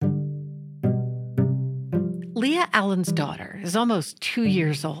Leah Allen's daughter is almost 2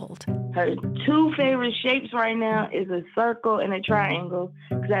 years old. Her two favorite shapes right now is a circle and a triangle,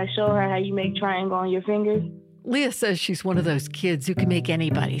 because I show her how you make triangle on your fingers. Leah says she's one of those kids who can make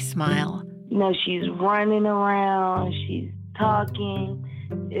anybody smile. You know, she's running around, she's talking.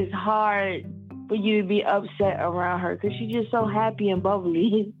 It's hard for you to be upset around her because she's just so happy and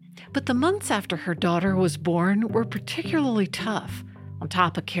bubbly. But the months after her daughter was born were particularly tough. On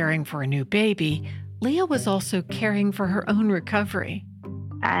top of caring for a new baby, Leah was also caring for her own recovery.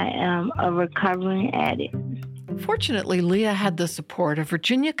 I am a recovering addict. Fortunately, Leah had the support of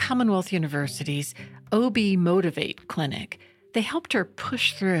Virginia Commonwealth University's OB Motivate clinic. They helped her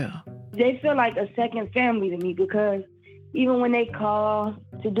push through. They feel like a second family to me because even when they call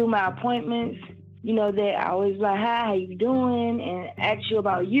to do my appointments, you know, they always like, hi, how you doing? And ask you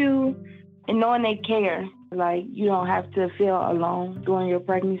about you. And knowing they care, like you don't have to feel alone during your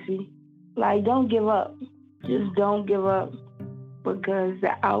pregnancy. Like, don't give up. Just don't give up because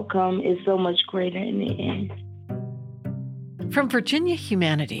the outcome is so much greater in the end. From Virginia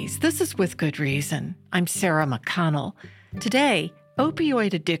Humanities, this is With Good Reason. I'm Sarah McConnell. Today,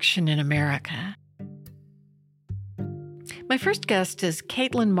 opioid addiction in America. My first guest is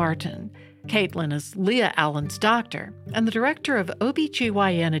Caitlin Martin. Caitlin is Leah Allen's doctor and the director of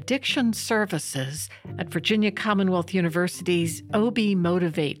OBGYN Addiction Services at Virginia Commonwealth University's OB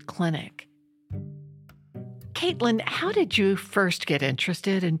Motivate Clinic. Caitlin, how did you first get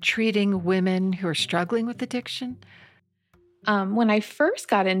interested in treating women who are struggling with addiction? When I first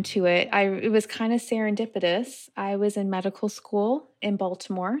got into it, it was kind of serendipitous. I was in medical school in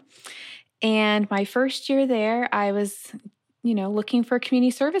Baltimore, and my first year there, I was looking for a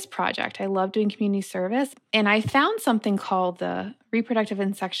community service project. I love doing community service. And I found something called the Reproductive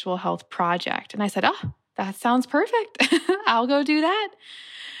and Sexual Health Project. And I said, oh, that sounds perfect. I'll go do that.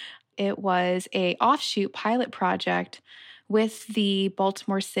 It was an offshoot pilot project with the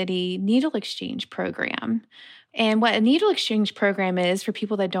Baltimore City Needle Exchange Program. And what a needle exchange program is, for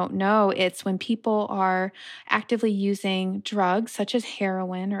people that don't know, it's when people are actively using drugs such as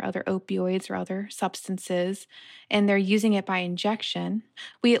heroin or other opioids or other substances, and they're using it by injection.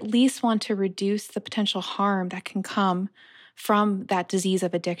 We at least want to reduce the potential harm that can come from that disease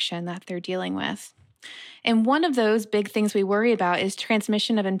of addiction that they're dealing with. And one of those big things we worry about is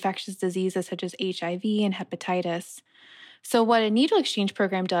transmission of infectious diseases such as HIV and hepatitis. So what a needle exchange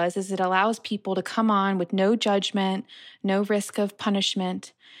program does is it allows people to come on with no judgment, no risk of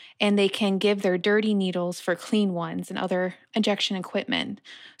punishment, and they can give their dirty needles for clean ones and other injection equipment,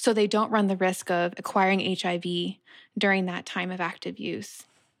 so they don't run the risk of acquiring HIV during that time of active use.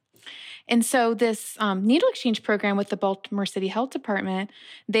 And so this needle exchange program with the Baltimore City Health Department,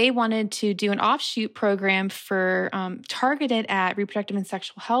 they wanted to do an offshoot program for targeted at reproductive and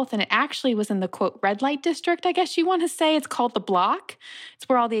sexual health. And it actually was in the, quote, red light district, I guess you want to say. It's called The Block. It's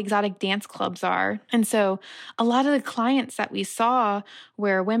where all the exotic dance clubs are. And so a lot of the clients that we saw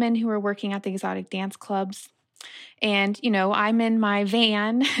were women who were working at the exotic dance clubs. And, I'm in my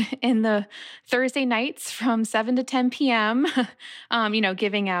van in the Thursday nights from 7 to 10 p.m.,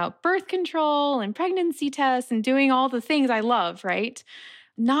 giving out birth control and pregnancy tests and doing all the things I love, right?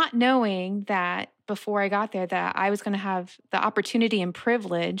 Not knowing that before I got there that I was going to have the opportunity and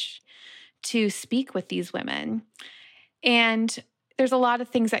privilege to speak with these women. And there's a lot of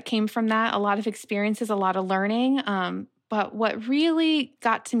things that came from that, a lot of experiences, a lot of learning. But what really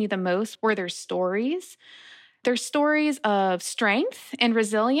got to me the most were their stories. There's stories of strength and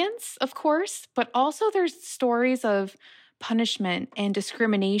resilience, of course, but also there's stories of punishment and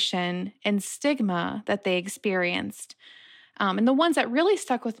discrimination and stigma that they experienced. And the ones that really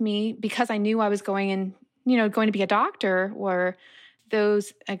stuck with me, because I knew I was going to be a doctor, were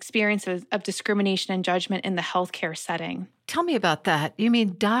those experiences of discrimination and judgment in the healthcare setting. Tell me about that. You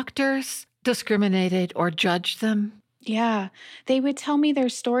mean doctors discriminated or judged them? Yeah, they would tell me their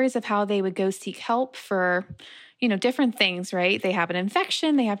stories of how they would go seek help for, different things, right? They have an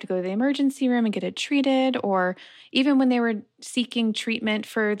infection, they have to go to the emergency room and get it treated, or even when they were seeking treatment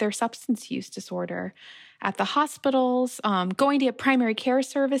for their substance use disorder at the hospitals, going to get primary care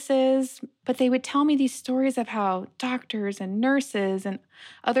services. But they would tell me these stories of how doctors and nurses and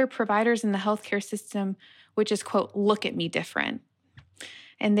other providers in the healthcare system would just, quote, look at me different.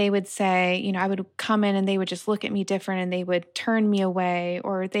 And they would say, I would come in and they would just look at me different and they would turn me away,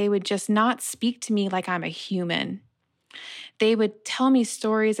 or they would just not speak to me like I'm a human. They would tell me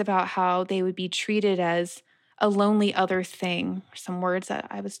stories about how they would be treated as a lonely other thing, some words that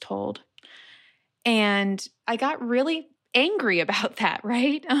I was told. And I got really angry about that,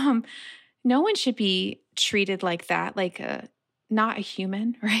 right? No one should be treated like that, like a not a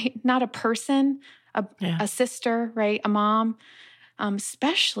human, right? Not a person, a sister, right? A mom,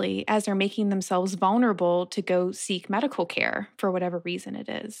 especially as they're making themselves vulnerable to go seek medical care for whatever reason it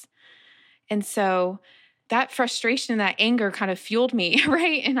is. And so that frustration, that anger kind of fueled me,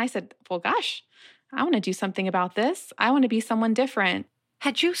 right? And I said, well, gosh, I want to do something about this. I want to be someone different.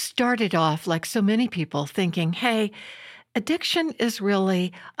 Had you started off like so many people thinking, hey, addiction is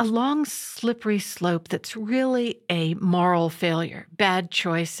really a long, slippery slope that's really a moral failure, bad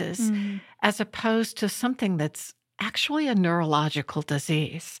choices, as opposed to something that's actually a neurological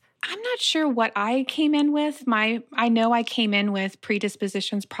disease? I'm not sure what I came in with. I know I came in with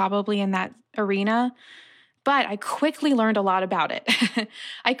predispositions probably in that arena, but I quickly learned a lot about it.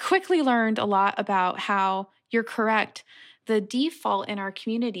 I quickly learned a lot about how you're correct. The default in our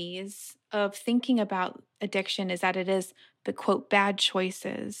communities of thinking about addiction is that it is the quote, bad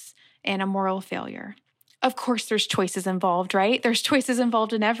choices and a moral failure. Of course, there's choices involved, right? There's choices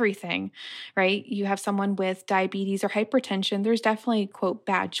involved in everything, right? You have someone with diabetes or hypertension. There's definitely, quote,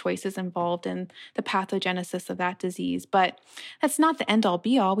 bad choices involved in the pathogenesis of that disease. But that's not the end all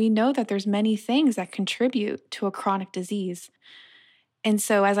be all. We know that there's many things that contribute to a chronic disease. And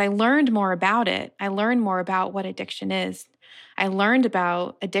so as I learned more about it, I learned more about what addiction is. I learned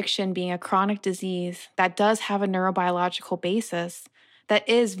about addiction being a chronic disease that does have a neurobiological basis that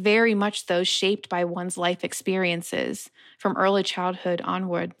is very much though shaped by one's life experiences from early childhood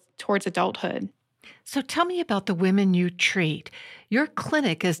onward towards adulthood. So tell me about the women you treat. Your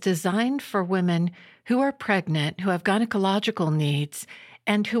clinic is designed for women who are pregnant, who have gynecological needs,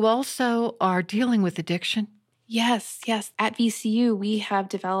 and who also are dealing with addiction. Yes. At VCU, we have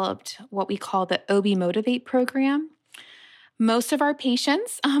developed what we call the OB Motivate program. Most of our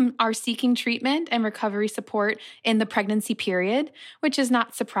patients are seeking treatment and recovery support in the pregnancy period, which is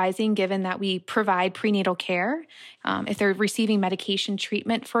not surprising given that we provide prenatal care. If they're receiving medication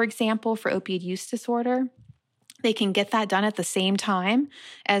treatment, for example, for opioid use disorder, they can get that done at the same time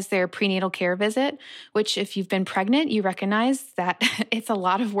as their prenatal care visit, which if you've been pregnant, you recognize that it's a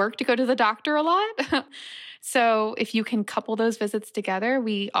lot of work to go to the doctor a lot. So if you can couple those visits together,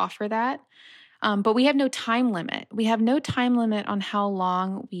 we offer that. But we have no time limit. We have no time limit on how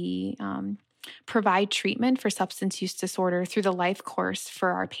long we provide treatment for substance use disorder through the life course for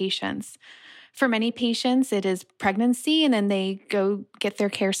our patients. For many patients, it is pregnancy, and then they go get their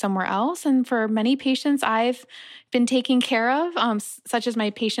care somewhere else. And for many patients I've been taking care of, such as my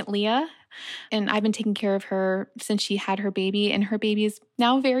patient Leah, and I've been taking care of her since she had her baby, and her baby is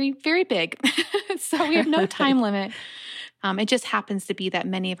now very, very big. So we have no time limit. It just happens to be that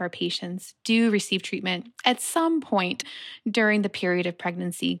many of our patients do receive treatment at some point during the period of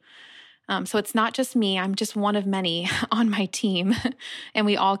pregnancy. So it's not just me. I'm just one of many on my team. And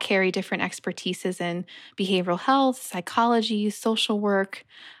we all carry different expertises in behavioral health, psychology, social work.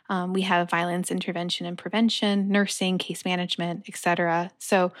 We have violence intervention and prevention, nursing, case management, etc.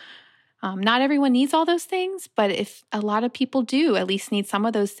 So not everyone needs all those things, but if a lot of people do at least need some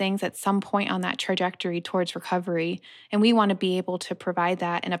of those things at some point on that trajectory towards recovery, and we want to be able to provide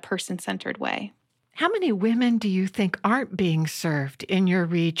that in a person-centered way. How many women do you think aren't being served in your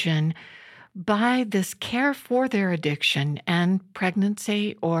region by this care for their addiction and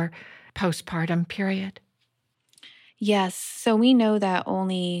pregnancy or postpartum period? Yes. So we know that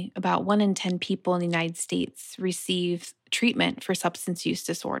only about 1 in 10 people in the United States receive treatment for substance use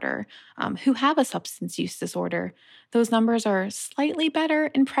disorder who have a substance use disorder. Those numbers are slightly better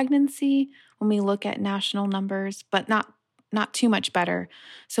in pregnancy when we look at national numbers, but not too much better.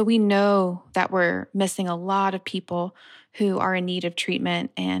 So we know that we're missing a lot of people who are in need of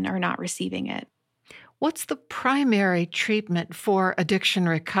treatment and are not receiving it. What's the primary treatment for addiction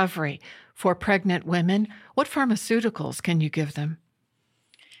recovery for pregnant women? What pharmaceuticals can you give them?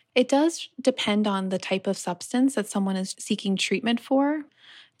 It does depend on the type of substance that someone is seeking treatment for.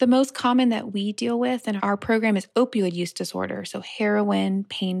 The most common that we deal with in our program is opioid use disorder, so heroin,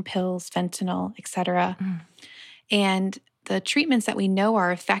 pain pills, fentanyl, etc. And the treatments that we know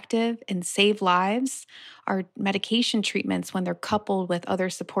are effective and save lives are medication treatments when they're coupled with other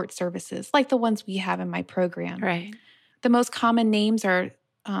support services, like the ones we have in my program. Right. The most common names are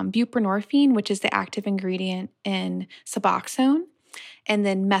buprenorphine, which is the active ingredient in Suboxone, and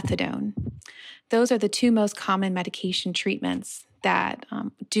then methadone. Those are the two most common medication treatments that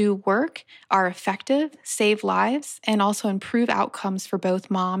do work, are effective, save lives, and also improve outcomes for both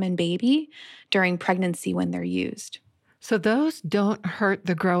mom and baby during pregnancy when they're used. So those don't hurt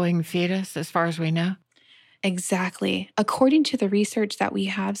the growing fetus as far as we know? Exactly. According to the research that we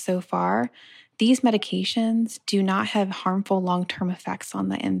have so far, these medications do not have harmful long-term effects on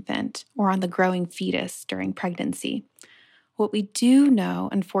the infant or on the growing fetus during pregnancy. What we do know,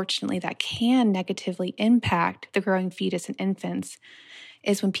 unfortunately, that can negatively impact the growing fetus and infants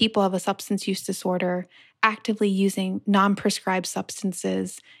is when people have a substance use disorder actively using non-prescribed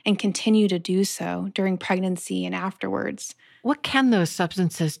substances and continue to do so during pregnancy and afterwards. What can those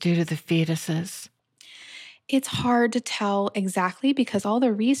substances do to the fetuses? It's hard to tell exactly because all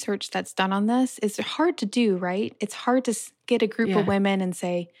the research that's done on this is hard to do, right? It's hard to get a group of women and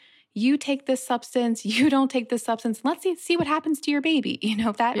say, you take this substance, you don't take this substance. Let's see what happens to your baby.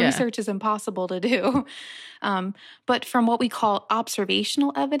 That research is impossible to do. But from what we call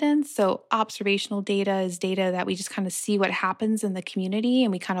observational evidence, so observational data is data that we just kind of see what happens in the community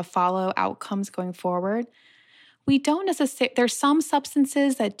and we kind of follow outcomes going forward. We don't necessarily, there's some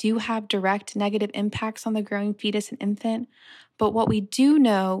substances that do have direct negative impacts on the growing fetus and infant, but what we do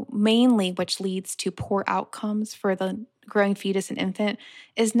know mainly, which leads to poor outcomes for the growing fetus and infant,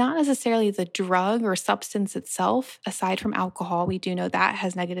 is not necessarily the drug or substance itself. Aside from alcohol, we do know that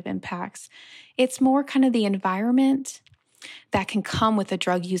has negative impacts. It's more kind of the environment that can come with a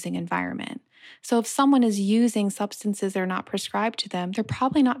drug-using environment. So if someone is using substances that are not prescribed to them, they're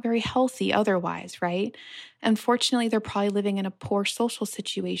probably not very healthy otherwise, right? Unfortunately, they're probably living in a poor social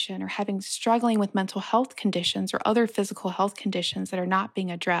situation or struggling with mental health conditions or other physical health conditions that are not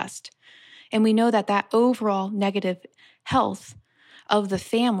being addressed. And we know that overall negative health of the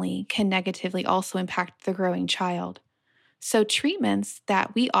family can negatively also impact the growing child. So treatments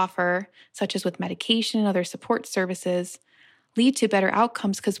that we offer, such as with medication and other support services, lead to better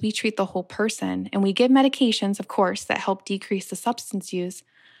outcomes because we treat the whole person. And we give medications, of course, that help decrease the substance use,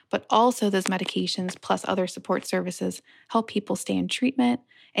 but also those medications plus other support services help people stay in treatment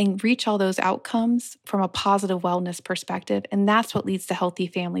and reach all those outcomes from a positive wellness perspective. And that's what leads to healthy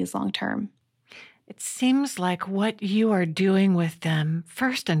families long term. It seems like what you are doing with them,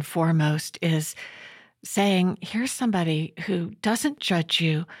 first and foremost, is saying, here's somebody who doesn't judge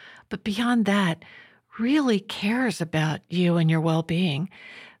you, but beyond that, really cares about you and your well-being.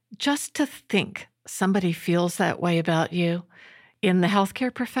 Just to think somebody feels that way about you in the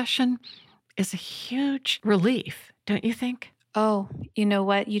healthcare profession is a huge relief, don't you think? Oh, you know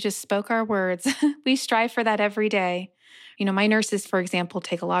what? You just spoke our words. We strive for that every day. My nurses, for example,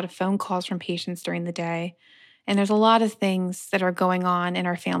 take a lot of phone calls from patients during the day. And there's a lot of things that are going on in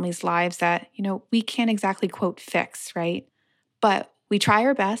our families' lives that, we can't exactly quote fix, right? But we try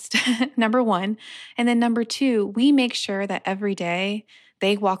our best, number one. And then number two, we make sure that every day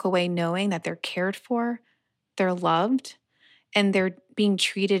they walk away knowing that they're cared for, they're loved, and they're being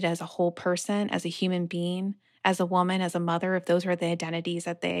treated as a whole person, as a human being, as a woman, as a mother, if those are the identities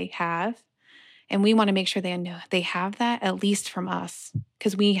that they have. And we want to make sure they know they have that, at least from us,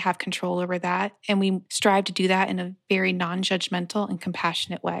 because we have control over that. And we strive to do that in a very non-judgmental and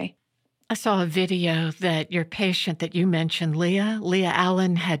compassionate way. I saw a video that your patient that you mentioned, Leah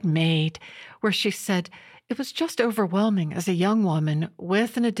Allen, had made where she said it was just overwhelming as a young woman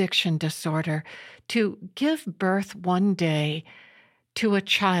with an addiction disorder to give birth one day to a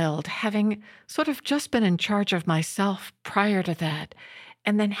child, having sort of just been in charge of myself prior to that.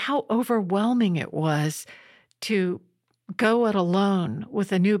 And then how overwhelming it was to go it alone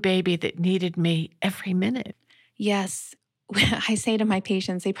with a new baby that needed me every minute. Yes. I say to my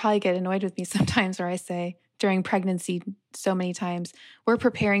patients, they probably get annoyed with me sometimes, where I say during pregnancy so many times, we're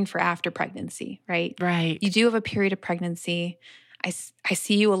preparing for after pregnancy, right? Right. You do have a period of pregnancy. I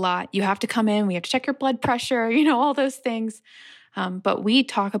see you a lot. You have to come in. We have to check your blood pressure, all those things. But we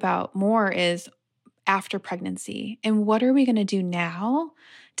talk about more is after pregnancy. And what are we going to do now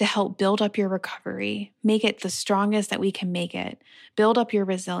to help build up your recovery, make it the strongest that we can make it, build up your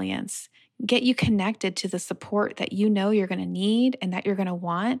resilience, get you connected to the support that you're going to need and that you're going to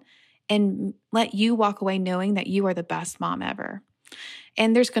want, and let you walk away knowing that you are the best mom ever.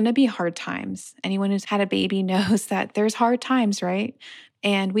 And there's going to be hard times. Anyone who's had a baby knows that there's hard times, right?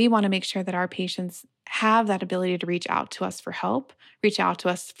 And we want to make sure that our patients have that ability to reach out to us for help, reach out to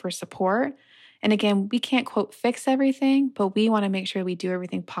us for support. And again, we can't quote fix everything, but we want to make sure we do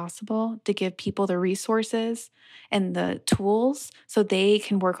everything possible to give people the resources and the tools so they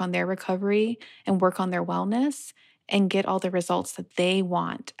can work on their recovery and work on their wellness and get all the results that they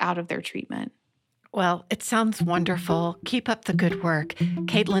want out of their treatment. Well, it sounds wonderful. Keep up the good work.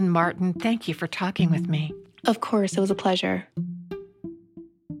 Caitlin Martin, thank you for talking with me. Of course, it was a pleasure.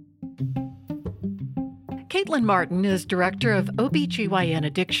 Caitlin Martin is Director of OB/GYN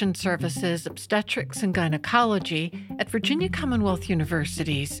Addiction Services, Obstetrics and Gynecology at Virginia Commonwealth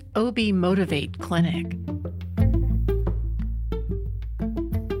University's OB Motivate Clinic.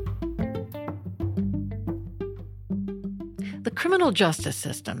 The criminal justice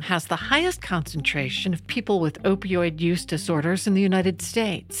system has the highest concentration of people with opioid use disorders in the United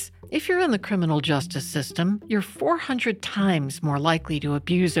States. If you're in the criminal justice system, you're 400 times more likely to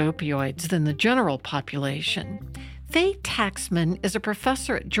abuse opioids than the general population. Faye Taxman is a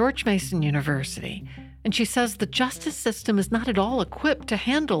professor at George Mason University, and she says the justice system is not at all equipped to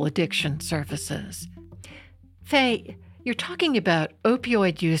handle addiction services. Faye, you're talking about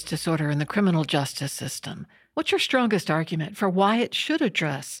opioid use disorder in the criminal justice system. What's your strongest argument for why it should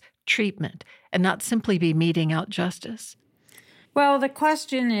address treatment and not simply be meting out justice? Well, the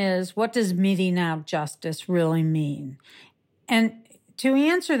question is, what does meting out justice really mean? And to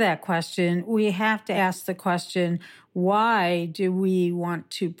answer that question, we have to ask the question, why do we want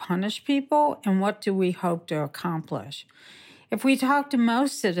to punish people and what do we hope to accomplish? If we talk to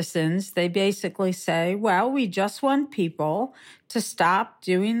most citizens, they basically say, well, we just want people to stop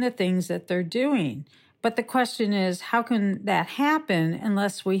doing the things that they're doing. But the question is, how can that happen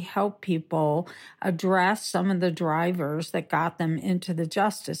unless we help people address some of the drivers that got them into the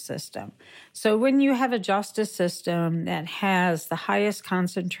justice system? So when you have a justice system that has the highest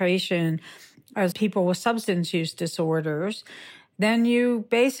concentration of people with substance use disorders, then you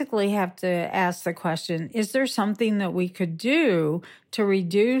basically have to ask the question, is there something that we could do to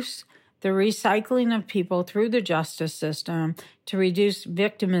reduce the recycling of people through the justice system, to reduce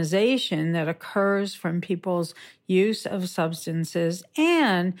victimization that occurs from people's use of substances,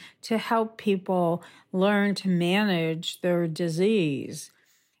 and to help people learn to manage their disease?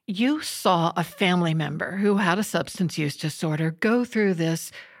 You saw a family member who had a substance use disorder go through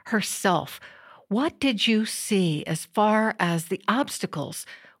this herself. What did you see as far as the obstacles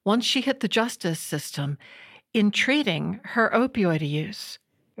once she hit the justice system in treating her opioid use?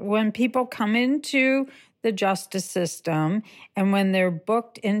 When people come into the justice system and when they're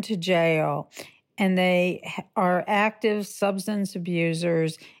booked into jail and they are active substance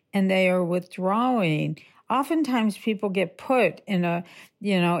abusers and they are withdrawing, oftentimes people get put in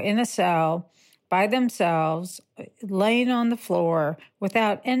a cell by themselves, laying on the floor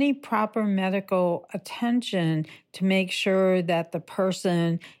without any proper medical attention to make sure that the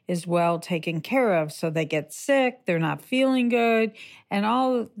person is well taken care of. So they get sick, they're not feeling good, and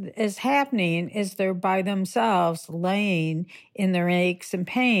all is happening is they're by themselves laying in their aches and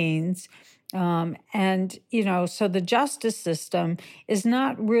pains. So the justice system is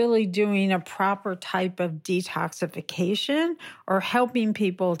not really doing a proper type of detoxification or helping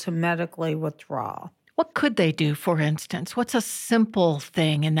people to medically withdraw. What could they do, for instance? What's a simple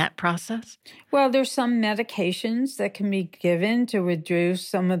thing in that process? Well, there's some medications that can be given to reduce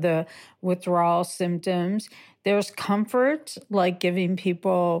some of the withdrawal symptoms. There's comfort, like giving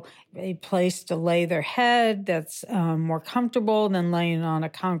people a place to lay their head that's more comfortable than laying on a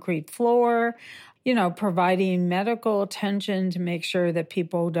concrete floor. Providing medical attention to make sure that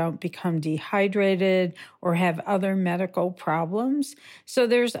people don't become dehydrated or have other medical problems. So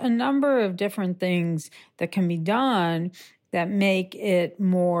there's a number of different things that can be done that make it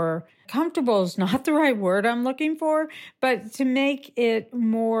more comfortable is not the right word I'm looking for, but to make it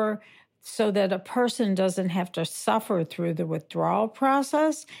more so that a person doesn't have to suffer through the withdrawal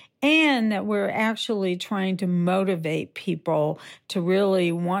process, and that we're actually trying to motivate people to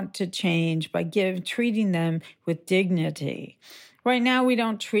really want to change by treating them with dignity. Right now, we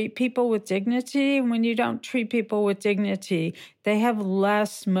don't treat people with dignity. And when you don't treat people with dignity, they have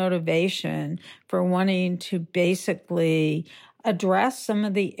less motivation for wanting to basically address some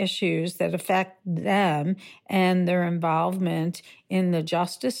of the issues that affect them and their involvement in the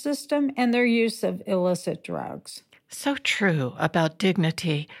justice system and their use of illicit drugs. So true about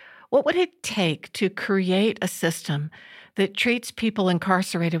dignity. What would it take to create a system that treats people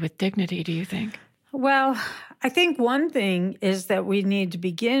incarcerated with dignity, do you think? Well, I think one thing is that we need to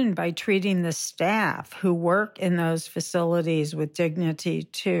begin by treating the staff who work in those facilities with dignity,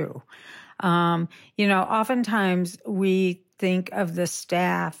 too. Oftentimes we think of the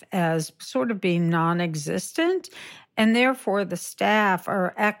staff as sort of being non-existent, and therefore the staff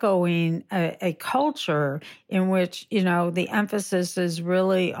are echoing a culture in which, the emphasis is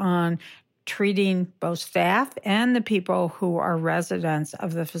really on treating both staff and the people who are residents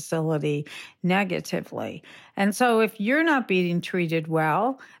of the facility negatively. And so if you're not being treated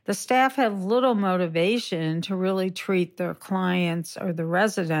well, the staff have little motivation to really treat their clients or the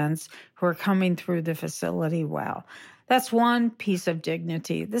residents who are coming through the facility well. That's one piece of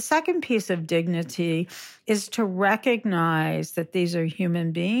dignity. The second piece of dignity is to recognize that these are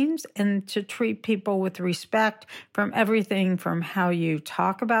human beings and to treat people with respect from everything from how you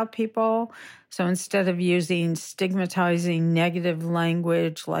talk about people. So instead of using stigmatizing negative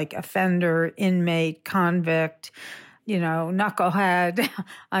language like offender, inmate, convict, knucklehead.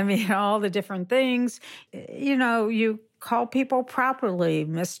 I mean, all the different things. You call people properly,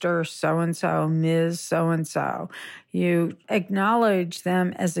 Mr. So-and-so, Ms. So-and-so. You acknowledge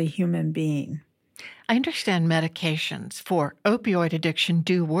them as a human being. I understand medications for opioid addiction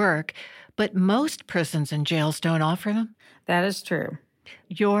do work, but most prisons and jails don't offer them. That is true.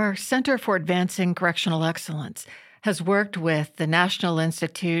 Your Center for Advancing Correctional Excellence has worked with the National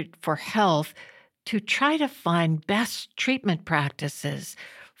Institute for Health to try to find best treatment practices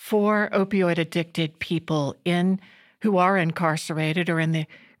for opioid-addicted people who are incarcerated or in the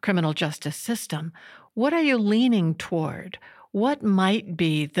criminal justice system. What are you leaning toward? What might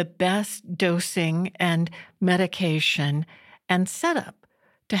be the best dosing and medication and setup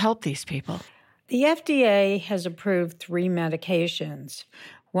to help these people? The FDA has approved 3 medications.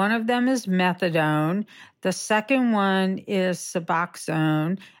 One of them is methadone, the second one is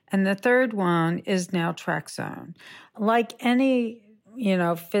Suboxone, and the third one is naltrexone. Like any,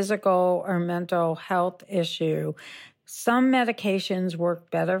 physical or mental health issue, some medications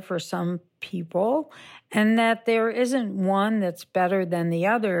work better for some people, and that there isn't one that's better than the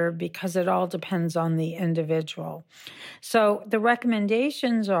other because it all depends on the individual. So the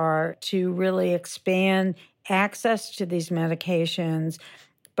recommendations are to really expand access to these medications,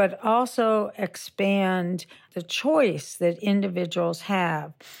 but also expand the choice that individuals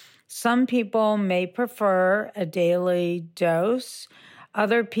have. Some people may prefer a daily dose.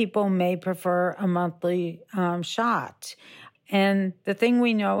 Other people may prefer a monthly shot. And the thing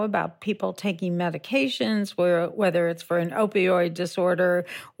we know about people taking medications, whether it's for an opioid disorder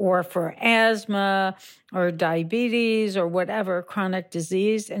or for asthma or diabetes or whatever chronic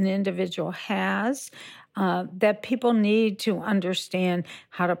disease an individual has, that people need to understand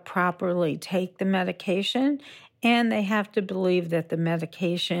how to properly take the medication, and they have to believe that the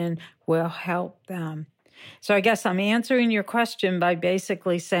medication will help them. So I guess I'm answering your question by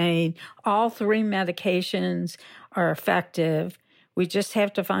basically saying all 3 medications are effective. We just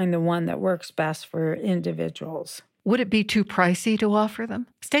have to find the one that works best for individuals. Would it be too pricey to offer them?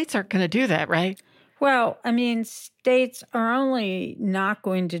 States aren't going to do that, right? Well, I mean, states are only not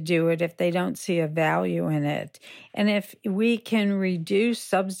going to do it if they don't see a value in it. And if we can reduce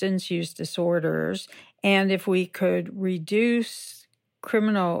substance use disorders, and if we could reduce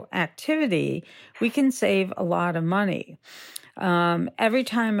criminal activity, we can save a lot of money. Every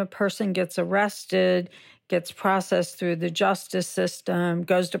time a person gets arrested, gets processed through the justice system,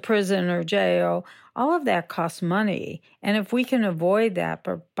 goes to prison or jail, all of that costs money. And if we can avoid that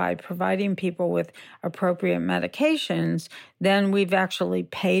by providing people with appropriate medications, then we've actually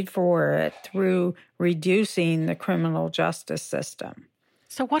paid for it through reducing the criminal justice system.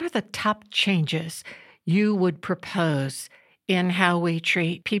 So what are the top changes you would propose in how we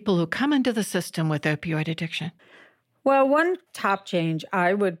treat people who come into the system with opioid addiction? Well, one top change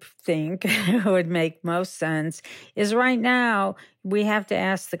I would think would make most sense is right now we have to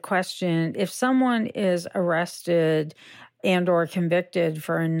ask the question, if someone is arrested and or convicted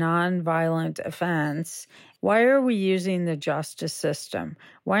for a nonviolent offense, why are we using the justice system?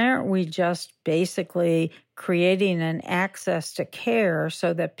 Why aren't we just basically creating an access to care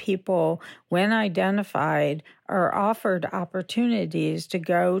so that people, when identified, are offered opportunities to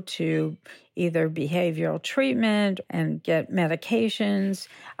go to either behavioral treatment and get medications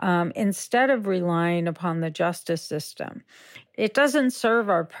instead of relying upon the justice system? It doesn't serve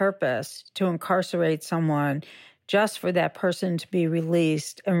our purpose to incarcerate someone just for that person to be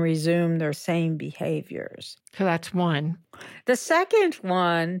released and resume their same behaviors. So that's one. The second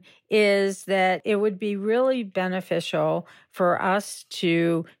one is that it would be really beneficial for us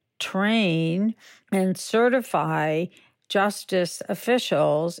to train and certify justice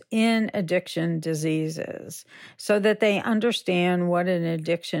officials in addiction diseases so that they understand what an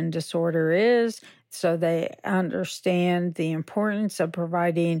addiction disorder is, so they understand the importance of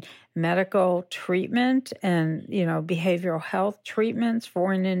providing medical treatment and, behavioral health treatments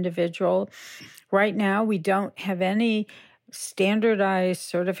for an individual. Right now, we don't have any standardized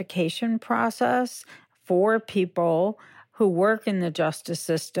certification process for people who work in the justice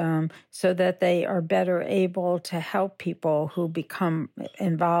system so that they are better able to help people who become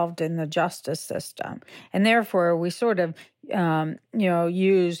involved in the justice system. And therefore, we sort of,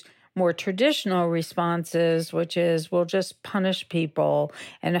 use more traditional responses, which is we'll just punish people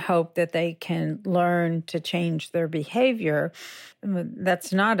and hope that they can learn to change their behavior.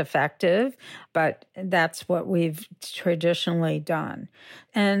 That's not effective, but that's what we've traditionally done.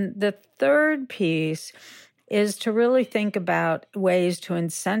 And the third piece is to really think about ways to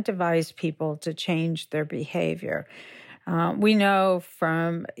incentivize people to change their behavior. We know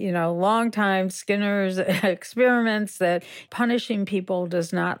from, long time Skinner's experiments that punishing people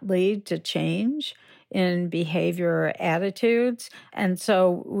does not lead to change in behavior or attitudes. And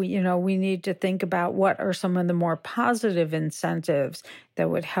so, we need to think about what are some of the more positive incentives that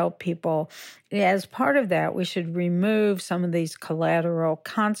would help people. As part of that, we should remove some of these collateral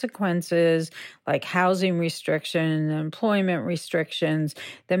consequences like housing restrictions, employment restrictions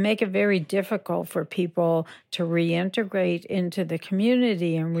that make it very difficult for people to reintegrate into the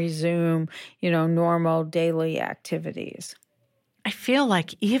community and resume, normal daily activities. I feel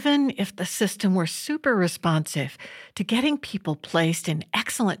like even if the system were super responsive to getting people placed in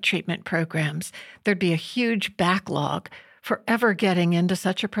excellent treatment programs, there'd be a huge backlog for ever getting into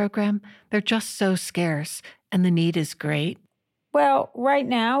such a program. They're just so scarce, and the need is great. Well, right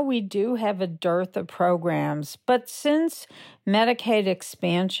now we do have a dearth of programs, but since Medicaid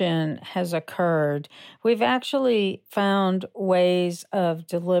expansion has occurred, we've actually found ways of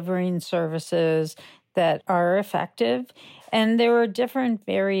delivering services that are effective. And there are different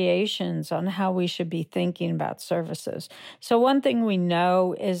variations on how we should be thinking about services. So one thing we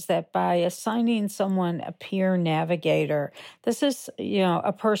know is that by assigning someone a peer navigator, this is,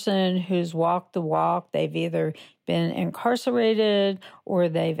 a person who's walked the walk. They've either been incarcerated or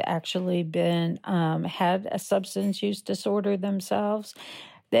they've actually been had a substance use disorder themselves.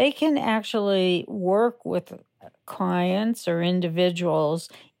 They can actually work with clients or individuals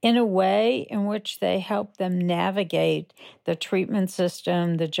in a way in which they help them navigate the treatment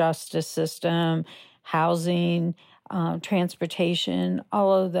system, the justice system, housing, transportation,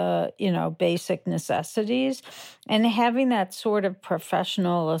 all of the, basic necessities. And having that sort of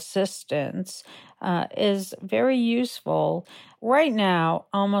professional assistance is very useful. Right now,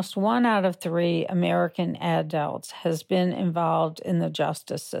 almost 1 out of 3 American adults has been involved in the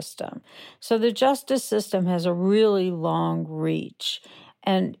justice system. So the justice system has a really long reach.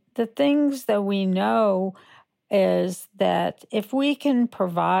 And the things that we know is that if we can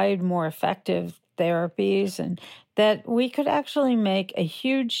provide more effective therapies, and that we could actually make a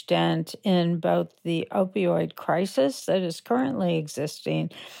huge dent in both the opioid crisis that is currently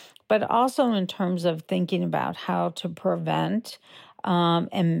existing, but also in terms of thinking about how to prevent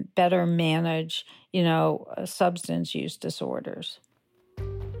and better manage, substance use disorders.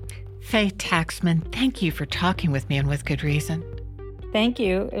 Faye Taxman, thank you for talking with me and With Good Reason. Thank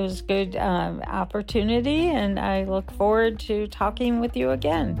you. It was a good opportunity, and I look forward to talking with you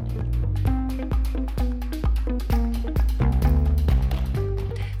again.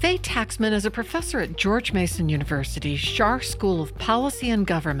 Faye Taxman is a professor at George Mason University's Schar School of Policy and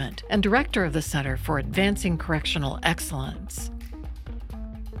Government and director of the Center for Advancing Correctional Excellence.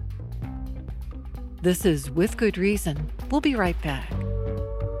 This is With Good Reason. We'll be right back.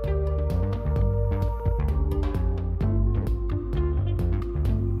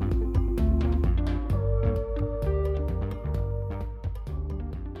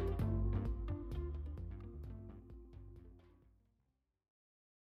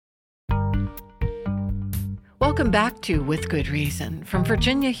 Welcome back to With Good Reason from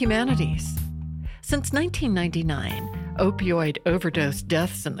Virginia Humanities. Since 1999, opioid overdose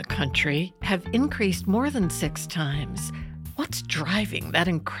deaths in the country have increased more than 6 times. What's driving that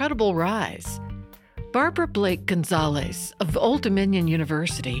incredible rise? Barbara Blake Gonzalez of Old Dominion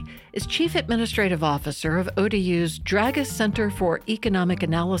University is Chief Administrative Officer of ODU's Dragas Center for Economic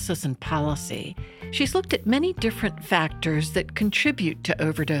Analysis and Policy. She's looked at many different factors that contribute to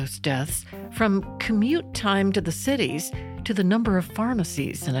overdose deaths, from commute time to the cities to the number of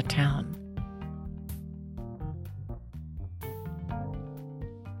pharmacies in a town.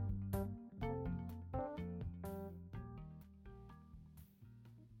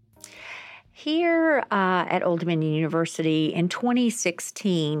 Here at Old Dominion University in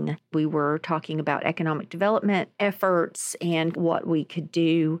 2016, we were talking about economic development efforts and what we could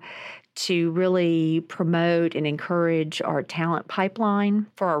do to really promote and encourage our talent pipeline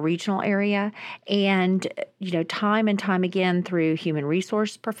for our regional area. And, time and time again through human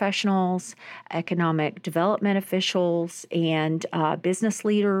resource professionals, economic development officials, and business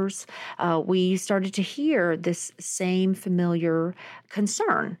leaders, we started to hear this same familiar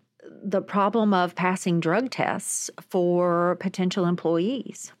concern. The problem of passing drug tests for potential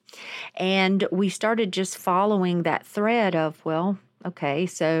employees. And we started just following that thread of, okay,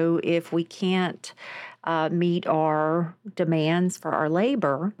 so if we can't meet our demands for our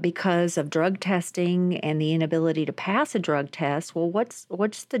labor because of drug testing and the inability to pass a drug test,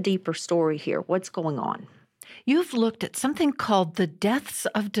 what's the deeper story here? What's going on? You've looked at something called the deaths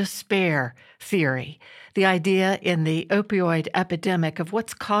of despair theory, the idea in the opioid epidemic of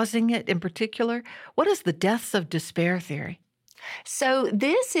what's causing it in particular. What is the deaths of despair theory? So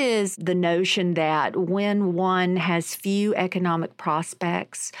this is the notion that when one has few economic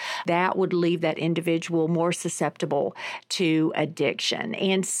prospects, that would leave that individual more susceptible to addiction.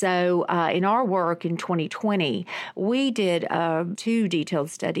 And so in our work in 2020, we did 2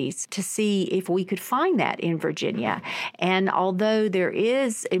 detailed studies to see if we could find that in Virginia. And although there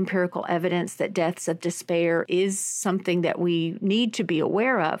is empirical evidence that deaths of despair is something that we need to be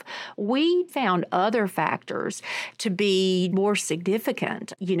aware of, we found other factors to be more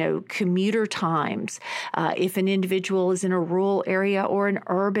significant, commuter times, if an individual is in a rural area or an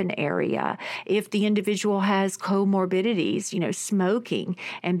urban area, if the individual has comorbidities, smoking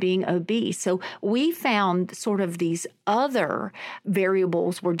and being obese. So we found sort of these other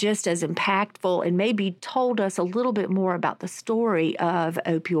variables were just as impactful and maybe told us a little bit more about the story of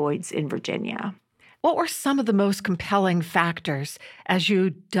opioids in Virginia. What were some of the most compelling factors as you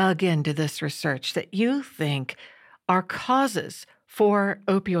dug into this research that you think are causes for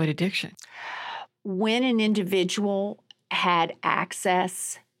opioid addiction? When an individual had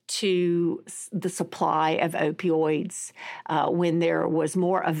access to the supply of opioids, when there was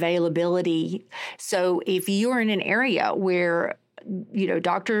more availability. So if you're in an area where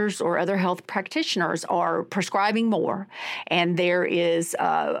doctors or other health practitioners are prescribing more, and there is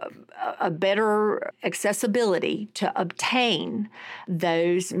a better accessibility to obtain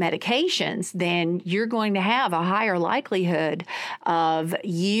those medications, then you're going to have a higher likelihood of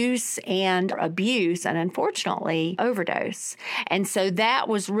use and abuse, and unfortunately, overdose. And so that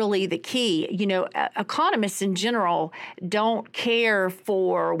was really the key. Economists in general don't care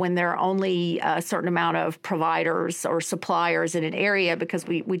for when there are only a certain amount of providers or suppliers in an area, because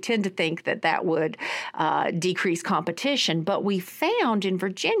we tend to think that would decrease competition. But we found in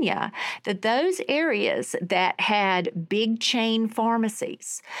Virginia that those areas that had big chain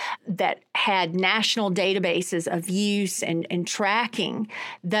pharmacies, that had national databases of use and tracking,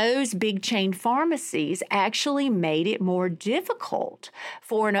 those big chain pharmacies actually made it more difficult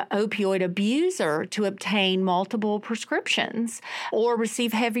for an opioid abuser to obtain multiple prescriptions or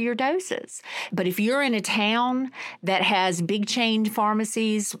receive heavier doses. But if you're in a town that has big chain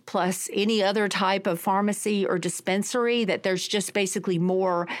pharmacies plus any other type of pharmacy or dispensary, that there's just basically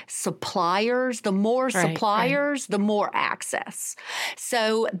more suppliers, the more suppliers, the more access.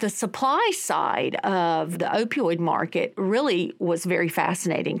 So the supply side of the opioid market really was very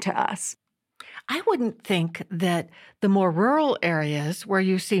fascinating to us. I wouldn't think that the more rural areas where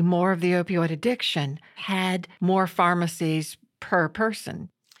you see more of the opioid addiction had more pharmacies per person.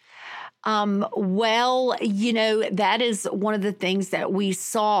 That is one of the things that we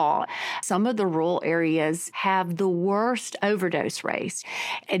saw. Some of the rural areas have the worst overdose rates.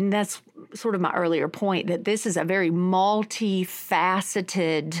 And that's sort of my earlier point, that this is a very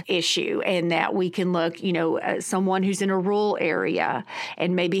multifaceted issue, and that we can look, someone who's in a rural area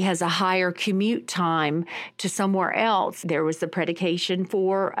and maybe has a higher commute time to somewhere else, there was the predication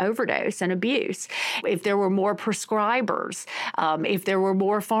for overdose and abuse. If there were more prescribers, if there were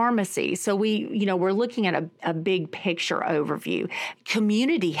more pharmacies. So we're looking at a big picture overview.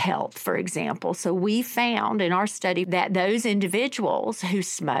 Community health, for example. So we found in our study that those individuals who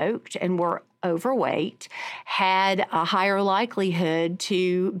smoked and were overweight had a higher likelihood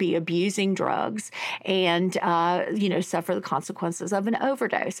to be abusing drugs and, suffer the consequences of an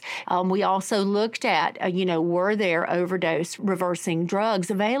overdose. We also looked at, were there overdose reversing drugs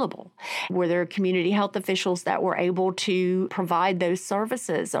available? Were there community health officials that were able to provide those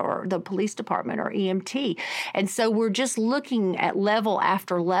services, or the police department or EMT? And so we're just looking at level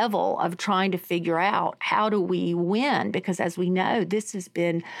after level of trying to figure out, how do we win? Because as we know, this has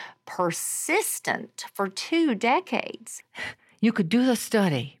been persistent for 2 decades. You could do the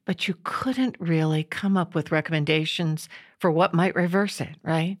study, but you couldn't really come up with recommendations for what might reverse it,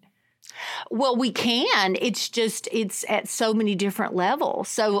 right? Well, we can. It's at so many different levels.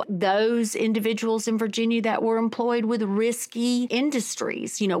 So those individuals in Virginia that were employed with risky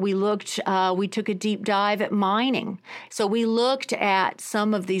industries, we took a deep dive at mining. So we looked at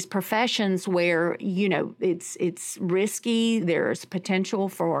some of these professions where, it's risky, there's potential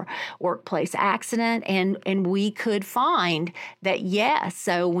for workplace accident, and we could find that, yes,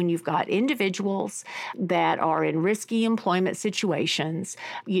 so when you've got individuals that are in risky employment situations,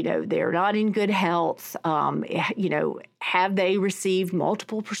 they're not in good health? Have they received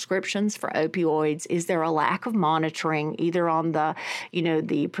multiple prescriptions for opioids? Is there a lack of monitoring either on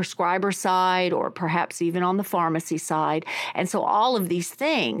the prescriber side or perhaps even on the pharmacy side? And so all of these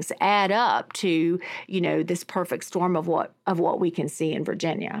things add up to, this perfect storm of what we can see in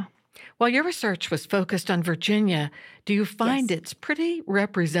Virginia. While your research was focused on Virginia, do you find it's pretty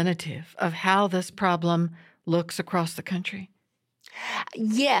representative of how this problem looks across the country?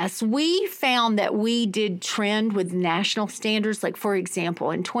 Yes, we found that we did trend with national standards. Like, for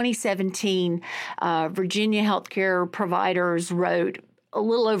example, in 2017, Virginia healthcare providers wrote a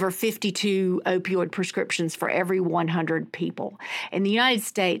little over 52 opioid prescriptions for every 100 people. In the United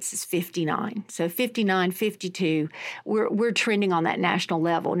States, it's 59. So 59, 52, we're trending on that national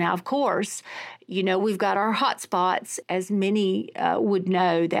level. Now, of course, we've got our hot spots. As many would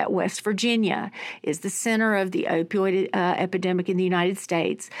know, that West Virginia is the center of the opioid epidemic in the United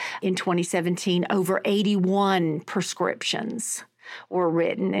States. In 2017, over 81 prescriptions were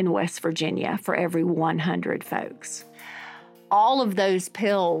written in West Virginia for every 100 folks. All of those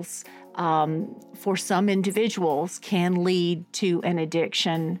pills, for some individuals, can lead to an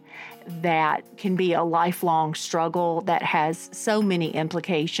addiction that can be a lifelong struggle that has so many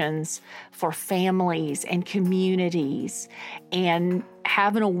implications for families and communities, and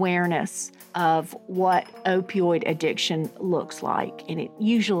have an awareness of what opioid addiction looks like. And it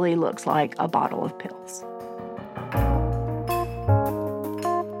usually looks like a bottle of pills.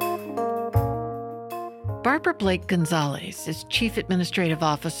 Barbara Blake Gonzalez is Chief Administrative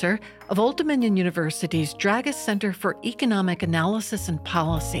Officer of Old Dominion University's Dragas Center for Economic Analysis and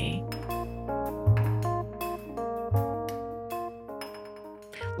Policy.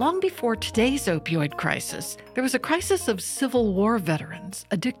 Long before today's opioid crisis, there was a crisis of Civil War veterans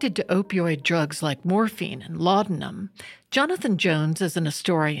addicted to opioid drugs like morphine and laudanum. Jonathan Jones is an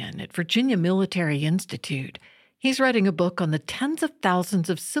historian at Virginia Military Institute. He's writing a book on the tens of thousands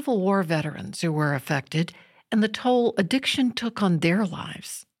of Civil War veterans who were affected and the toll addiction took on their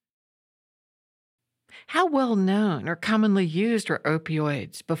lives. How well known or commonly used were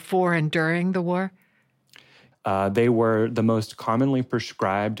opioids before and during the war? They were the most commonly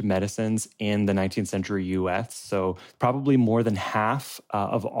prescribed medicines in the 19th century U.S., so probably more than half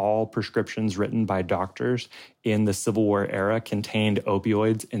of all prescriptions written by doctors in the Civil War era contained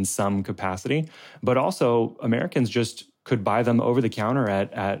opioids in some capacity. But also, Americans just could buy them over the counter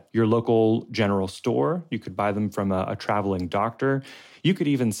at your local general store. You could buy them from a traveling doctor. You could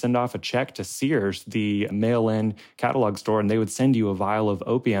even send off a check to Sears, the mail-in catalog store, and they would send you a vial of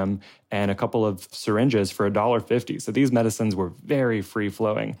opium and a couple of syringes for $1.50. So these medicines were very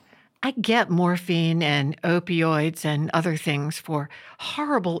free-flowing. I get morphine and opioids and other things for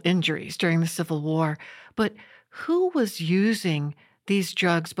horrible injuries during the Civil War, but who was using these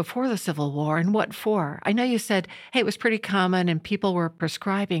drugs before the Civil War and what for? I know you said, hey, it was pretty common and people were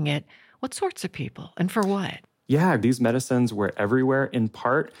prescribing it. What sorts of people and for what? Yeah, these medicines were everywhere, in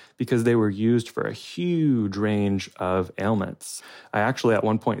part because they were used for a huge range of ailments. I actually at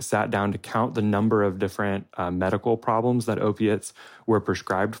one point sat down to count the number of different medical problems that opiates were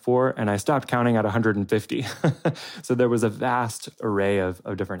prescribed for, and I stopped counting at 150. So there was a vast array of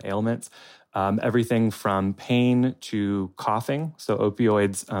different ailments. Everything from pain to coughing. So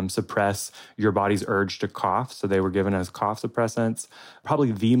opioids suppress your body's urge to cough. So they were given as cough suppressants.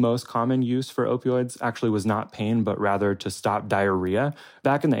 Probably the most common use for opioids actually was not pain, but rather to stop diarrhea.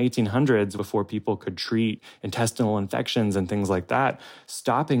 Back in the 1800s, before people could treat intestinal infections and things like that,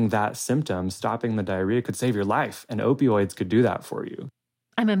 stopping that symptom, stopping the diarrhea could save your life. And opioids could do that for you.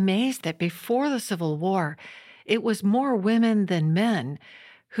 I'm amazed that before the Civil War, it was more women than men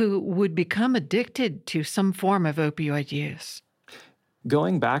who would become addicted to some form of opioid use.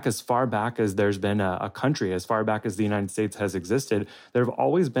 Going back as far back as there's been a country, as far back as the United States has existed, there have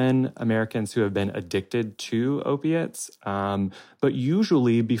always been Americans who have been addicted to opiates. But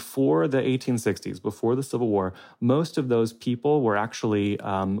usually before the 1860s, before the Civil War, most of those people were actually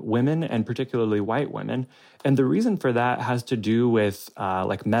women, and particularly white women. And the reason for that has to do with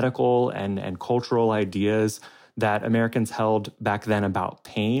like medical and cultural ideas that Americans held back then about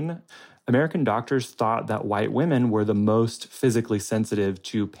pain. American doctors thought that white women were the most physically sensitive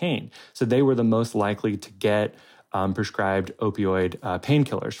to pain. So they were the most likely to get prescribed opioid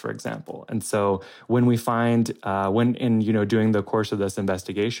painkillers, for example. And so when we find, doing the course of this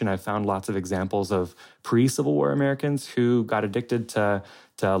investigation, I found lots of examples of pre-Civil War Americans who got addicted to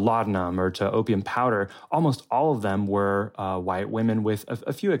laudanum or to opium powder. Almost all of them were white women, with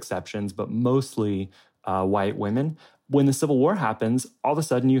a few exceptions, but mostly white women. When the Civil War happens, all of a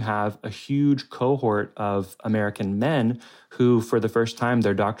sudden you have a huge cohort of American men who, for the first time,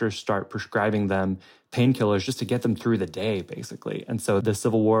 their doctors start prescribing them painkillers just to get them through the day, basically. And so the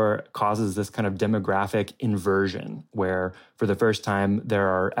Civil War causes this kind of demographic inversion where, for the first time, there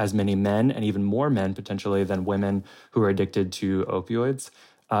are as many men and even more men potentially than women who are addicted to opioids.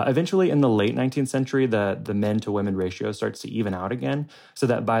 Eventually, in the late 19th century, the men-to-women ratio starts to even out again, so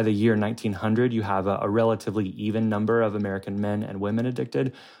that by the year 1900, you have a relatively even number of American men and women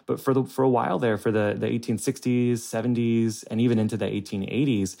addicted. But for a while there, for the 1860s, 70s, and even into the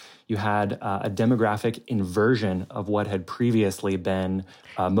 1880s, you had a demographic inversion of what had previously been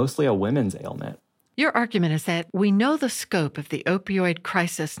mostly a women's ailment. Your argument is that we know the scope of the opioid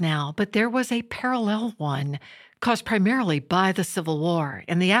crisis now, but there was a parallel one caused primarily by the Civil War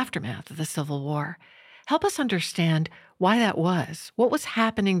and the aftermath of the Civil War. Help us understand why that was. What was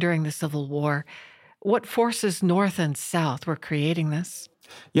happening during the Civil War? What forces North and South were creating this?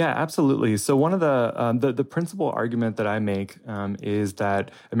 Yeah, absolutely. So one of the principal argument that I make is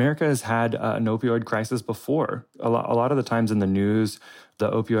that America has had an opioid crisis before. A lot of the times in the news, the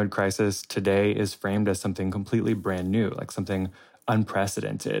opioid crisis today is framed as something completely brand new, like something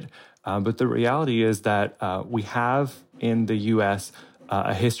unprecedented. But the reality is that we have in the U.S.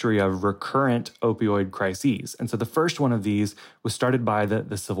 A history of recurrent opioid crises. And so the first one of these was started by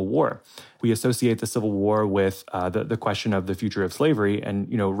the Civil War. We associate the Civil War with the question of the future of slavery, and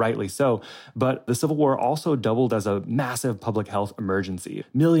rightly so. But the Civil War also doubled as a massive public health emergency.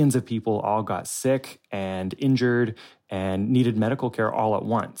 Millions of people all got sick and injured and needed medical care all at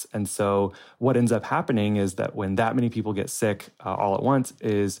once. And so what ends up happening is that when that many people get sick all at once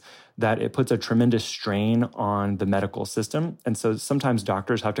is that it puts a tremendous strain on the medical system. And so sometimes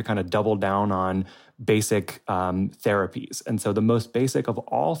doctors have to kind of double down on basic therapies. And so the most basic of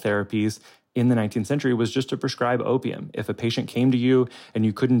all therapies in the 19th century was just to prescribe opium. If a patient came to you and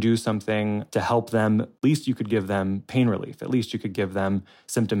you couldn't do something to help them, at least you could give them pain relief. At least you could give them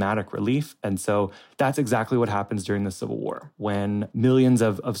symptomatic relief. And so that's exactly what happens during the Civil War, when millions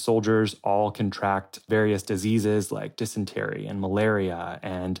of soldiers all contract various diseases like dysentery and malaria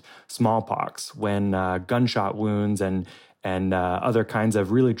and smallpox, when gunshot wounds and other kinds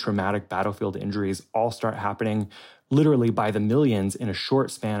of really traumatic battlefield injuries all start happening literally by the millions in a short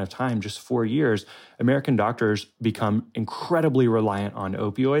span of time, just 4 years. American doctors become incredibly reliant on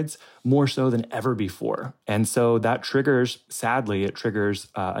opioids, more so than ever before. And so that sadly, it triggers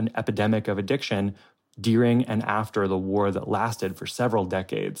an epidemic of addiction during and after the war that lasted for several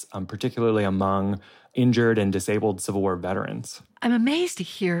decades, particularly among injured and disabled Civil War veterans. I'm amazed to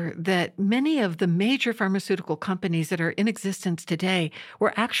hear that many of the major pharmaceutical companies that are in existence today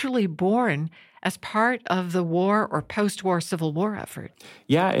were actually born as part of the war or post-war Civil War effort.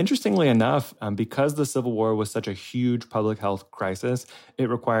 Yeah, interestingly enough, because the Civil War was such a huge public health crisis, it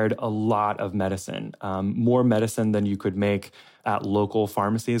required a lot of medicine, more medicine than you could make at local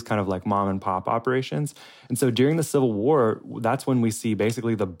pharmacies, kind of like mom and pop operations. And so during the Civil War, that's when we see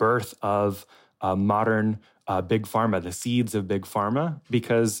basically the birth of modern big pharma, the seeds of big pharma,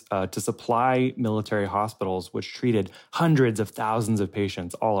 because to supply military hospitals, which treated hundreds of thousands of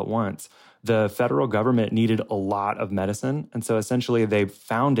patients all at once, the federal government needed a lot of medicine. And so essentially they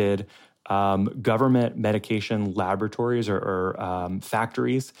founded government medication laboratories or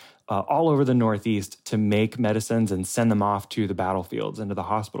factories all over the Northeast to make medicines and send them off to the battlefields and to the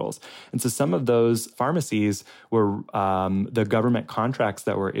hospitals. And so some of those pharmacies were the government contracts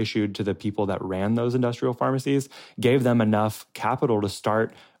that were issued to the people that ran those industrial pharmacies, gave them enough capital to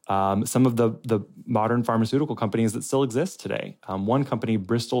start some of the modern pharmaceutical companies that still exist today. One company,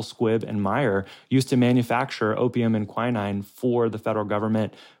 Bristol Squibb and Meyer, used to manufacture opium and quinine for the federal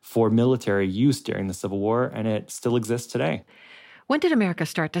government for military use during the Civil War, and it still exists today. When did America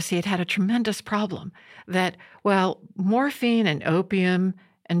start to see it had a tremendous problem that, while morphine and opium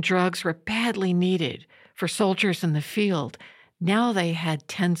and drugs were badly needed for soldiers in the field, now they had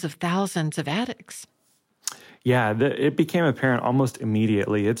tens of thousands of addicts? Yeah, it became apparent almost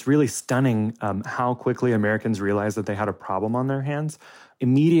immediately. It's really stunning how quickly Americans realized that they had a problem on their hands.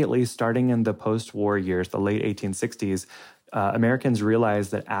 Immediately, starting in the post-war years, the late 1860s, Americans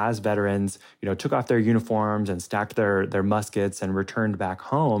realized that as veterans, took off their uniforms and stacked their muskets and returned back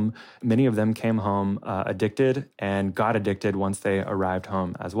home, many of them came home addicted and got addicted once they arrived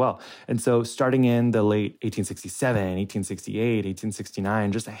home as well. And so starting in the late 1867, 1868,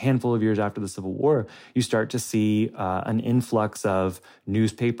 1869, just a handful of years after the Civil War, you start to see an influx of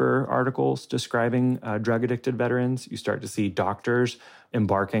newspaper articles describing drug-addicted veterans. You start to see doctors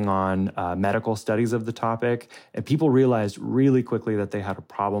embarking on medical studies of the topic. And people realized really quickly that they had a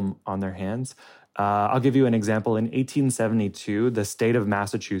problem on their hands. I'll give you an example. In 1872, the state of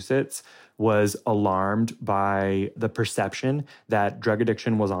Massachusetts was alarmed by the perception that drug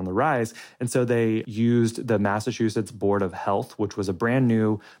addiction was on the rise. And so they used the Massachusetts Board of Health, which was a brand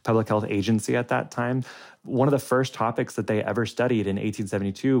new public health agency at that time. One of the first topics that they ever studied in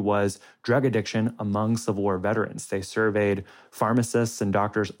 1872 was drug addiction among Civil War veterans. They surveyed pharmacists and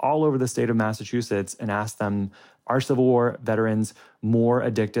doctors all over the state of Massachusetts and asked them, are Civil War veterans more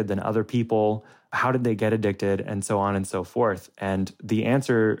addicted than other people? How did they get addicted? And so on and so forth. And the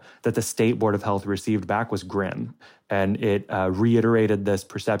answer that the State Board of Health received back was grim. And it reiterated this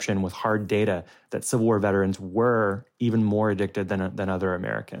perception with hard data that Civil War veterans were even more addicted than other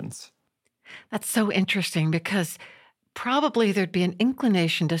Americans. That's so interesting because probably there'd be an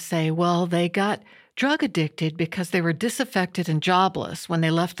inclination to say, well, they got drug addicted because they were disaffected and jobless when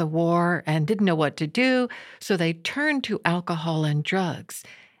they left the war and didn't know what to do, so they turned to alcohol and drugs.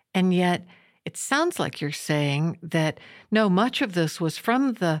 And yet, it sounds like you're saying that no, much of this was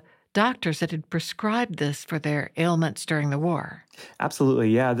from the doctors that had prescribed this for their ailments during the war. Absolutely.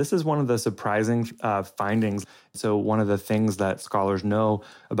 Yeah, this is one of the surprising findings. So one of the things that scholars know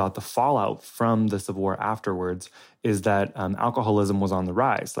about the fallout from the Civil War afterwards is that alcoholism was on the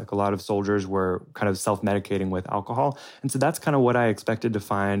rise. Like a lot of soldiers were kind of self-medicating with alcohol. And so that's kind of what I expected to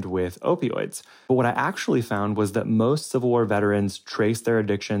find with opioids. But what I actually found was that most Civil War veterans traced their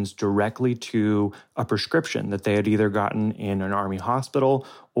addictions directly to a prescription that they had either gotten in an Army hospital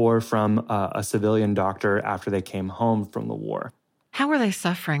or from a civilian doctor after they came home from the war. How are they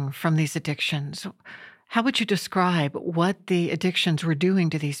suffering from these addictions? How would you describe what the addictions were doing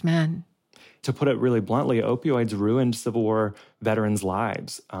to these men? To put it really bluntly, opioids ruined Civil War veterans'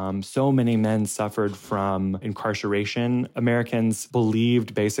 lives. So many men suffered from incarceration. Americans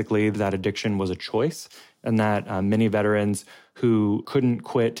believed basically that addiction was a choice and that many veterans who couldn't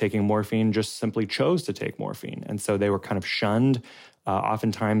quit taking morphine just simply chose to take morphine. And so they were kind of shunned.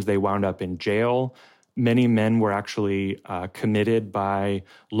 Oftentimes they wound up in jail. Many men were actually committed by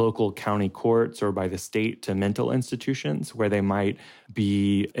local county courts or by the state to mental institutions where they might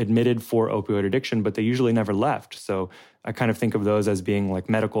be admitted for opioid addiction, but they usually never left. So I kind of think of those as being like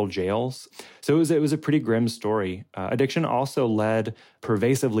medical jails. So it was a pretty grim story. Addiction also led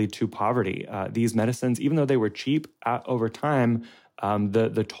pervasively to poverty. These medicines, even though they were cheap over time,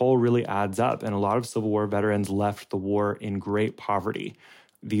 the toll really adds up. And a lot of Civil War veterans left the war in great poverty.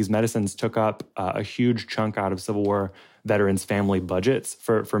 These medicines took up a huge chunk out of Civil War veterans' family budgets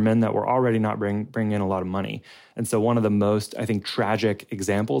for men that were already not bringing in a lot of money. And so one of the most, I think, tragic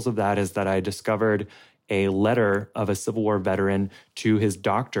examples of that is that I discovered a letter of a Civil War veteran to his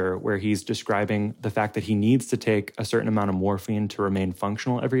doctor where he's describing the fact that he needs to take a certain amount of morphine to remain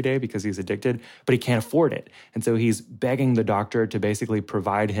functional every day because he's addicted, but he can't afford it. And so he's begging the doctor to basically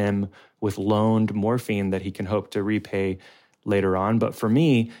provide him with loaned morphine that he can hope to repay later on. But for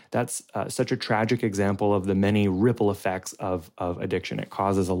me, that's such a tragic example of the many ripple effects of addiction. It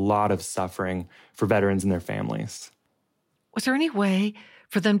causes a lot of suffering for veterans and their families. Was there any way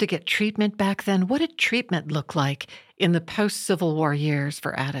for them to get treatment back then? What did treatment look like in the post-Civil War years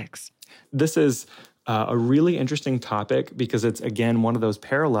for addicts? This is a really interesting topic because it's, again, one of those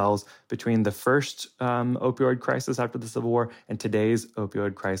parallels between the first opioid crisis after the Civil War and today's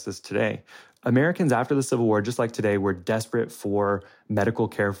opioid crisis today. Americans after the Civil War, just like today, were desperate for medical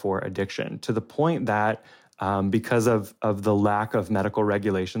care for addiction to the point that because of the lack of medical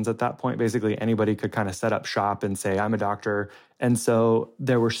regulations at that point, basically anybody could kind of set up shop and say, I'm a doctor. And so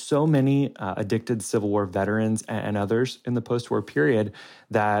there were so many addicted Civil War veterans and others in the post-war period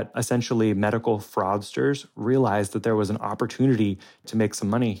that essentially medical fraudsters realized that there was an opportunity to make some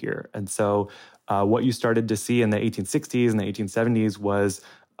money here. And so what you started to see in the 1860s and the 1870s was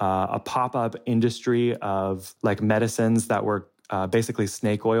a pop-up industry of like medicines that were basically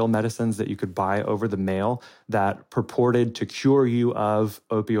snake oil medicines that you could buy over the mail that purported to cure you of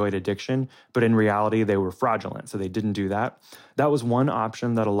opioid addiction, but in reality, they were fraudulent. So they didn't do that. That was one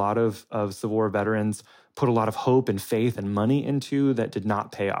option that a lot of Civil War veterans put a lot of hope and faith and money into that did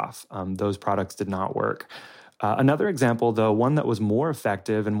not pay off. Those products did not work. Another example, though, one that was more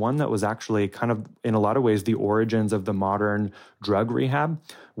effective and one that was actually kind of, in a lot of ways, the origins of the modern drug rehab,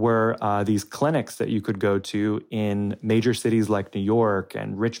 were these clinics that you could go to in major cities like New York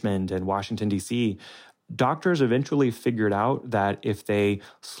and Richmond and Washington, D.C. Doctors eventually figured out that if they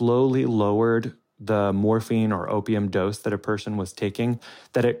slowly lowered the morphine or opium dose that a person was taking,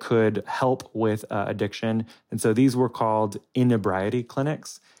 that it could help with addiction. And so these were called inebriety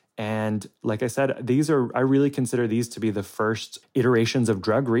clinics. And like I said, I really consider these to be the first iterations of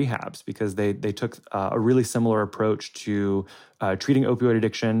drug rehabs because they took a really similar approach to treating opioid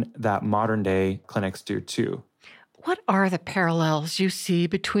addiction that modern day clinics do too. What are the parallels you see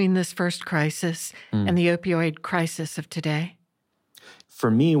between this first crisis and the opioid crisis of today?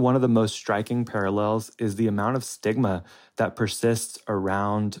 For me, one of the most striking parallels is the amount of stigma that persists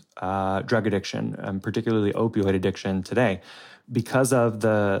around drug addiction, and particularly opioid addiction today. Because of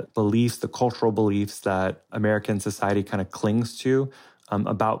the beliefs, the cultural beliefs that American society kind of clings to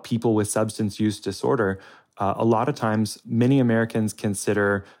about people with substance use disorder, a lot of times, many Americans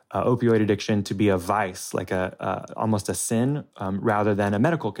consider opioid addiction to be a vice, like almost a sin, rather than a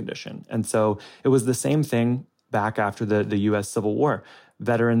medical condition. And so it was the same thing back after the U.S. Civil War.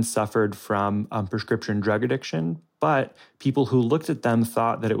 Veterans suffered from prescription drug addiction, but people who looked at them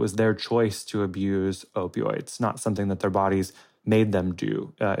thought that it was their choice to abuse opioids, not something that their bodies made them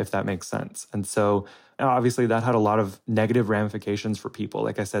do, if that makes sense. And so obviously that had a lot of negative ramifications for people.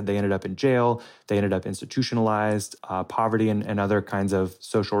 Like I said, they ended up in jail, they ended up institutionalized, poverty and other kinds of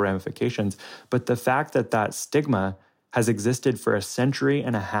social ramifications. But the fact that that stigma has existed for a century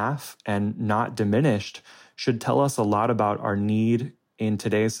and a half and not diminished should tell us a lot about our need in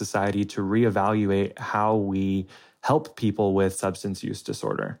today's society to reevaluate how we help people with substance use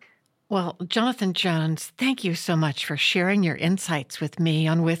disorder. Well, Jonathan Jones, thank you so much for sharing your insights with me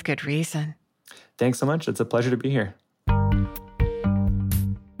on With Good Reason. Thanks so much. It's a pleasure to be here.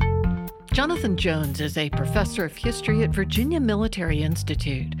 Jonathan Jones is a professor of history at Virginia Military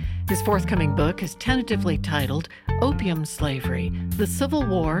Institute. His forthcoming book is tentatively titled Opium Slavery, the Civil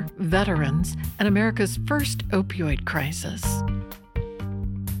War, Veterans, and America's First Opioid Crisis.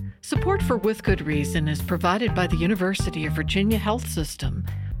 Support for With Good Reason is provided by the University of Virginia Health System,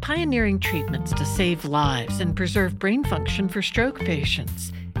 pioneering treatments to save lives and preserve brain function for stroke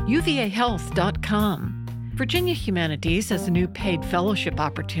patients. UVAHealth.com. Virginia Humanities has a new paid fellowship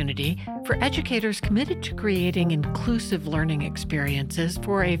opportunity for educators committed to creating inclusive learning experiences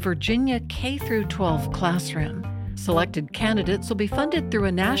for a Virginia K-12 classroom. Selected candidates will be funded through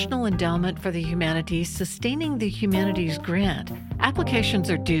a National Endowment for the Humanities Sustaining the Humanities grant.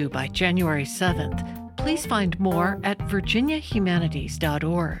 Applications are due by January 7th. Please find more at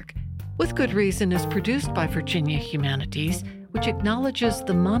virginiahumanities.org. With Good Reason is produced by Virginia Humanities, which acknowledges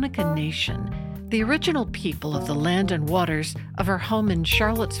the Monica Nation, the original people of the land and waters of our home in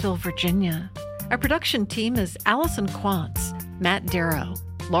Charlottesville, Virginia. Our production team is Allison Quantz, Matt Darrow,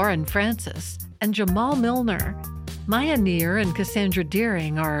 Lauren Francis, and Jamal Milner. Maya Neer and Cassandra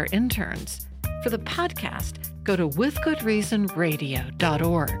Deering are our interns. For the podcast, go to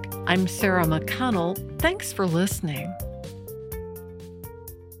withgoodreasonradio.org. I'm Sarah McConnell. Thanks for listening.